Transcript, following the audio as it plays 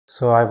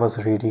So I was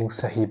reading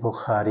Sahih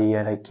Bukhari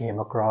and I came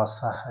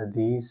across a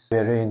hadith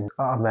wherein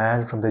a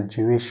man from the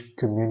Jewish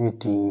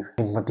community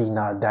in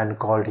Medina, then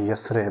called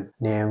Yasrib,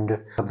 named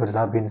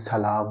Abdullah bin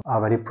Salam,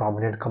 a very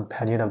prominent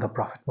companion of the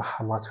Prophet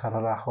Muhammad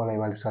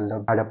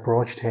ﷺ, had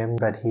approached him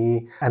when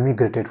he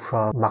emigrated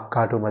from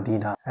Makkah to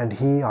Medina, and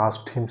he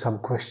asked him some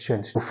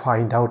questions to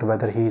find out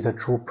whether he is a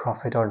true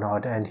prophet or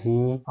not. And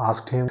he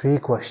asked him 3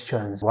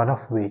 questions, one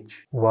of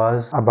which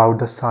was about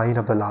the sign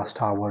of the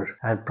last hour.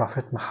 And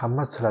Prophet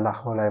Muhammad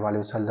ﷺ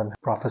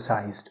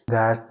prophesied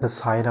that the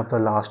sign of the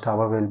last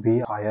hour will be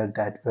fire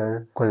that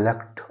will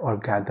collect or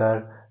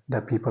gather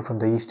the people from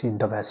the east in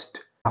the west.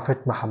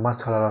 Prophet Muhammad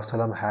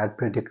ﷺ had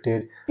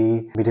predicted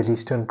the Middle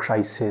Eastern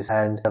crisis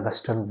and the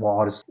Western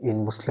wars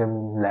in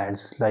Muslim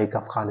lands like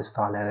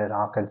Afghanistan and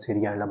Iraq and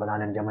Syria and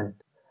Lebanon and Yemen,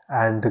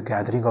 and the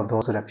gathering of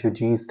those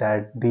refugees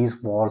that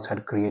these wars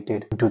had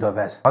created into the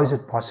West. How is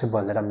it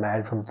possible that a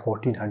man from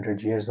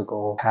 1400 years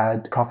ago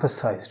had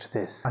prophesied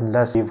this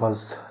unless he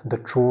was the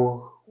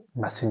true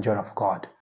messenger of God?